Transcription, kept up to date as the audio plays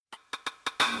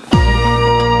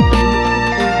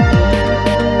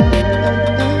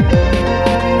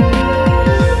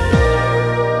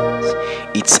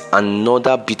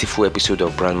another beautiful episode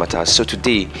of Brand Matters. So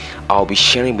today I'll be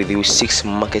sharing with you 6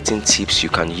 marketing tips you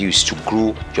can use to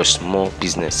grow your small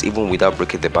business even without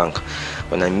breaking the bank.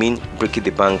 When I mean breaking the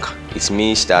bank, it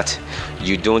means that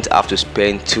you don't have to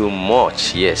spend too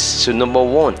much. Yes. So number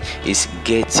 1 is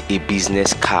get a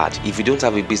business card. If you don't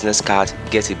have a business card,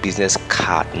 get a business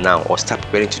card now or start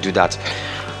preparing to do that,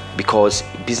 because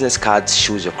business cards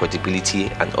shows your credibility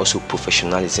and also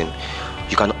professionalism.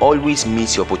 You can always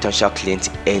meet your potential client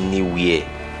anywhere.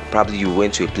 Probably you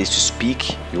went to a place to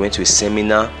speak, you went to a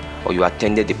seminar, or you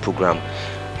attended a program.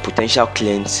 Potential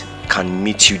clients can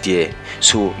meet you there.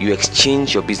 So you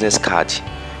exchange your business card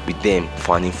with them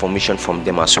for an information from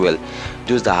them as well.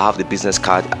 Those that have the business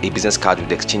card, a business card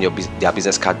will exchange their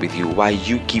business card with you while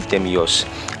you give them yours.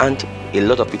 And a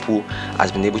lot of people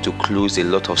has been able to close a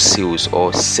lot of sales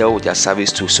or sell their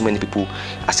service to so many people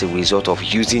as a result of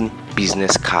using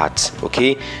business cards.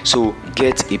 Okay, so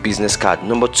get a business card.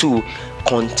 Number 2,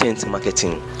 content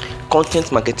marketing.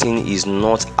 Content marketing is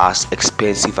not as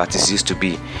expensive as it used to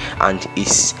be, and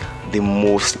is the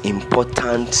most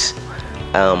important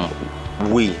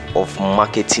way of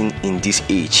marketing in this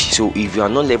age. So if you are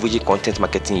not leveraging content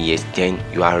marketing yet, then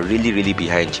you are really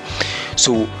behind.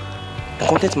 So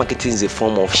content marketing is a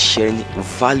form of sharing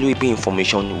valuable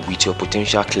information with your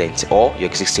potential clients or your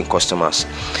existing customers.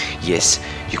 Yes,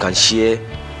 you can share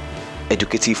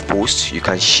educative posts, you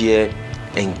can share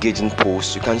engaging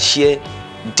posts, you can share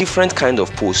different kind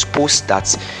of posts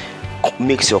that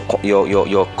makes your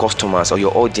customers or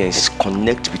your audience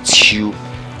connect with you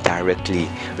directly.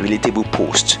 Relatable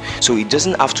post. So it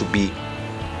doesn't have to be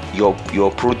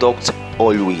your product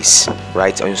always,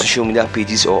 right, on your social media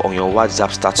pages or on your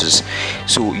WhatsApp status.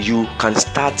 So you can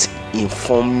start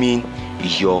informing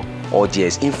your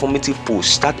audience, informative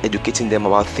posts. Start educating them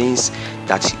about things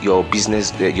that your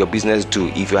business do.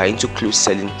 If you are into clothes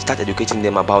selling, start educating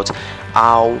them about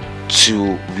how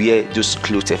to wear those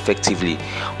clothes effectively,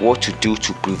 what to do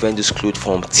to prevent those clothes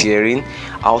from tearing,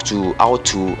 how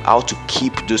to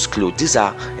keep those clothes. These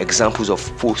are examples of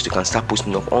posts you can start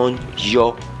posting up on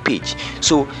your page.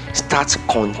 So start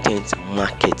content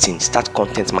marketing.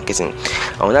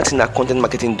 Another thing that content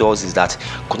marketing does is that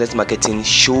content marketing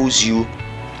shows you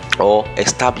or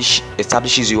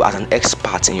establishes you as an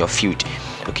expert in your field.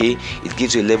 Okay, it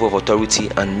gives you a level of authority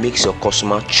and makes your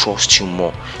customer trust you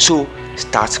more. So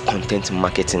start content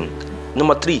marketing.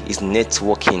 Number 3 is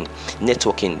networking.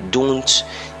 Don't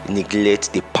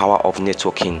neglect the power of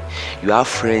networking. You have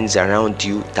friends around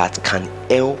you that can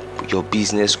help your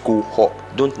business go up.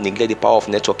 Don't neglect the power of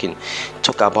networking.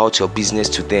 Talk about your business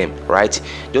to them, right?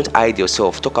 Don't hide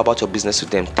yourself. Talk about your business to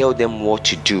them. Tell them what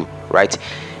to do, right?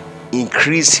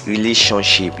 Increase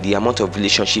relationship, the amount of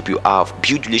relationship you have.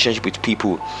 Build relationship with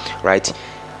people, right?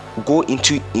 Go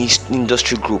into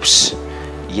industry groups.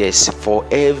 Yes, for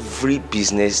every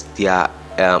business there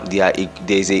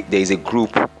is a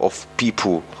group of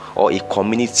people or a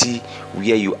community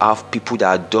where you have people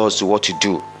that does what you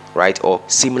do, right, or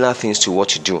similar things to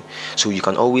what you do. So you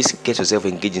can always get yourself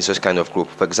engaged in such kind of group.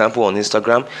 For example, on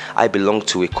Instagram, I belong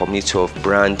to a community of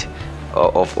brand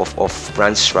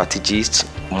strategists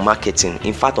marketing.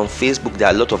 In fact, on Facebook, there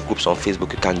are a lot of groups on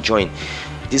Facebook you can join.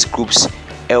 These groups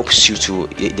helps you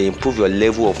they improve your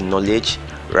level of knowledge,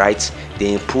 right?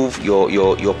 They improve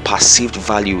your perceived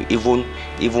value, even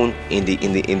in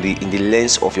the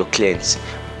lens of your clients,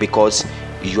 because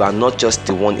you are not just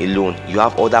the one alone. You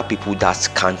have other people that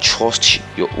can trust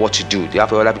what you do. You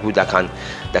have other people that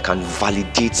can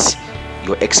validate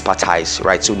your expertise,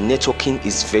 right? So networking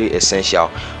is very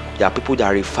essential. There are people that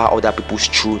refer other people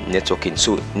through networking.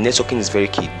 So networking is very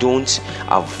key. Don't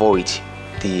avoid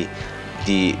the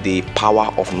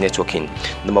power of networking.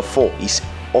 Number 4 is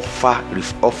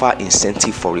offer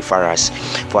incentive for referrals.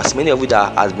 For as many of you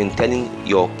that has been telling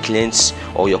your clients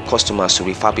or your customers to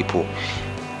refer people,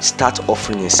 start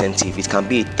offering incentive. It can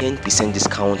be a 10%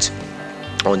 discount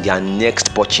on their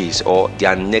next purchase or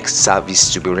their next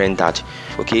service to be rendered.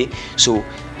 Okay, so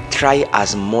try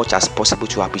as much as possible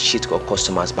to appreciate your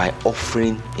customers by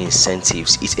offering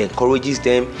incentives. It encourages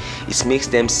them, it makes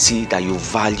them see that you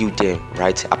value them,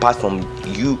 right? Apart from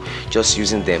you just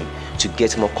using them to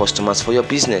get more customers for your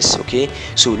business. Okay,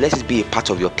 so let it be a part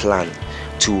of your plan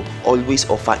to always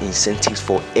offer incentives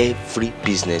for every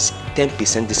business.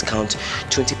 10% discount,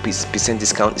 20%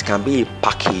 discount. It can be a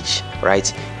package,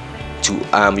 right?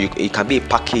 It can be a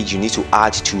package you need to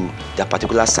add to that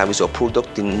particular service or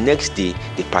product. The next day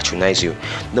they patronize you.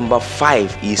 Number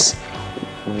 5 is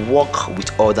work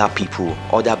with other people,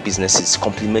 other businesses,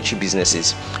 complementary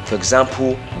businesses. For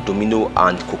example, Domino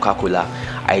and Coca-Cola.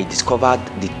 I discovered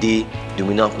the day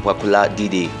Domino and Coca-Cola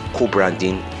did a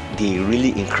co-branding, they really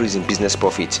increase in business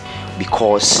profit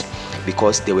because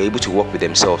they were able to work with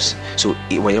themselves. So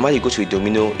whenever you go to a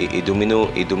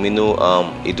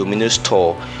Domino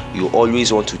store, you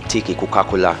always want to take a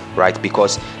Coca-Cola, right?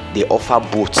 Because they offer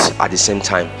both at the same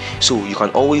time. So you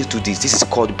can always do this. This is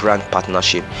called brand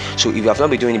partnership. So if you have not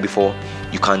been doing it before,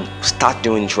 you can start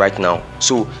doing it right now.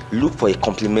 So look for a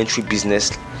complementary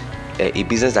business, a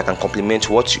business that can complement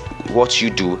what you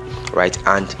do, right?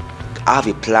 And have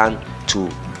a plan to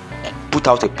put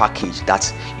out a package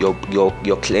that your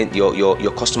client,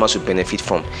 your customers will benefit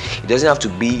from. It doesn't have to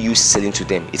be you selling to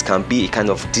them. It can be a kind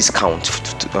of discount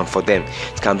for them.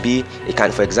 It can be a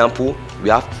kind, for example, we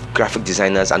have graphic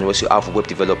designers and we also have web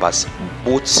developers.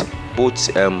 Both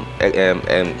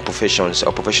professions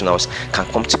or professionals can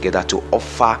come together to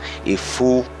offer a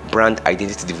full brand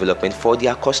identity development for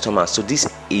their customers. So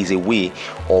this is a way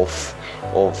of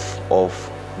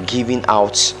giving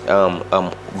out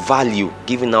value,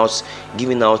 giving out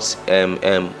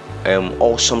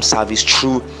awesome service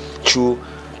through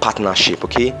partnership.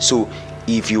 Okay, so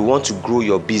if you want to grow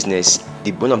your business,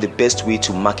 one of the best way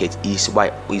to market is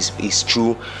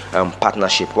through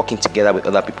partnership, working together with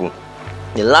other people.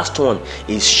 The last one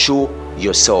is show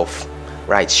yourself,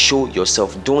 right? Show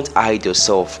yourself. Don't hide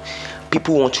yourself.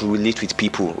 People want to relate with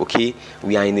people. Okay,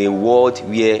 we are in a world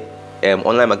where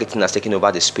online marketing has taken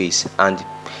over the space, and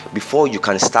before you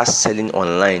can start selling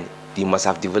online, you must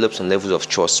have developed some levels of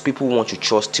trust. People want to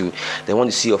trust you. They want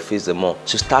to see your face the more.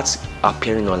 So start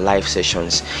appearing on live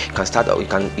sessions. You can start doing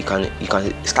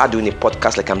a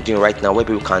podcast like I'm doing right now, where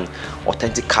people can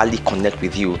authentically connect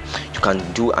with you. You can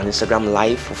do an Instagram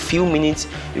live for a few minutes.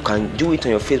 You can do it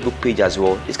on your Facebook page as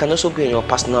well. It can also be on your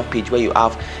personal page where you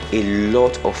have a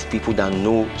lot of people that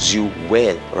knows you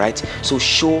well, right? So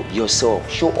show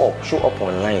yourself. Show up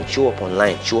online.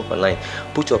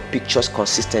 Put your pictures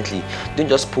consistently. Don't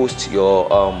just post your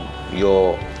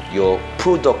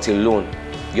product alone.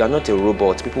 You are not a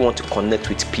robot. People want to connect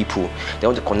with people. They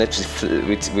want to connect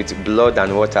with blood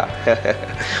and water.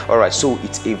 All right, so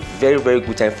it's a very, very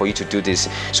good time for you to do this.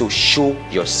 So show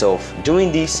yourself.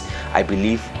 Doing this, I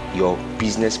believe your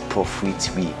business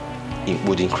profit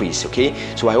would increase. Okay,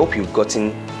 so I hope you've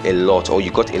gotten a lot, or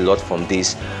you got a lot from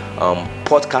this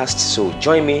podcast. So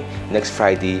join me next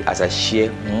Friday as I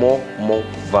share more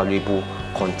valuable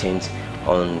content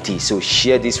on this. So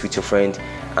share this with your friend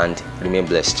and remain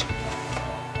blessed.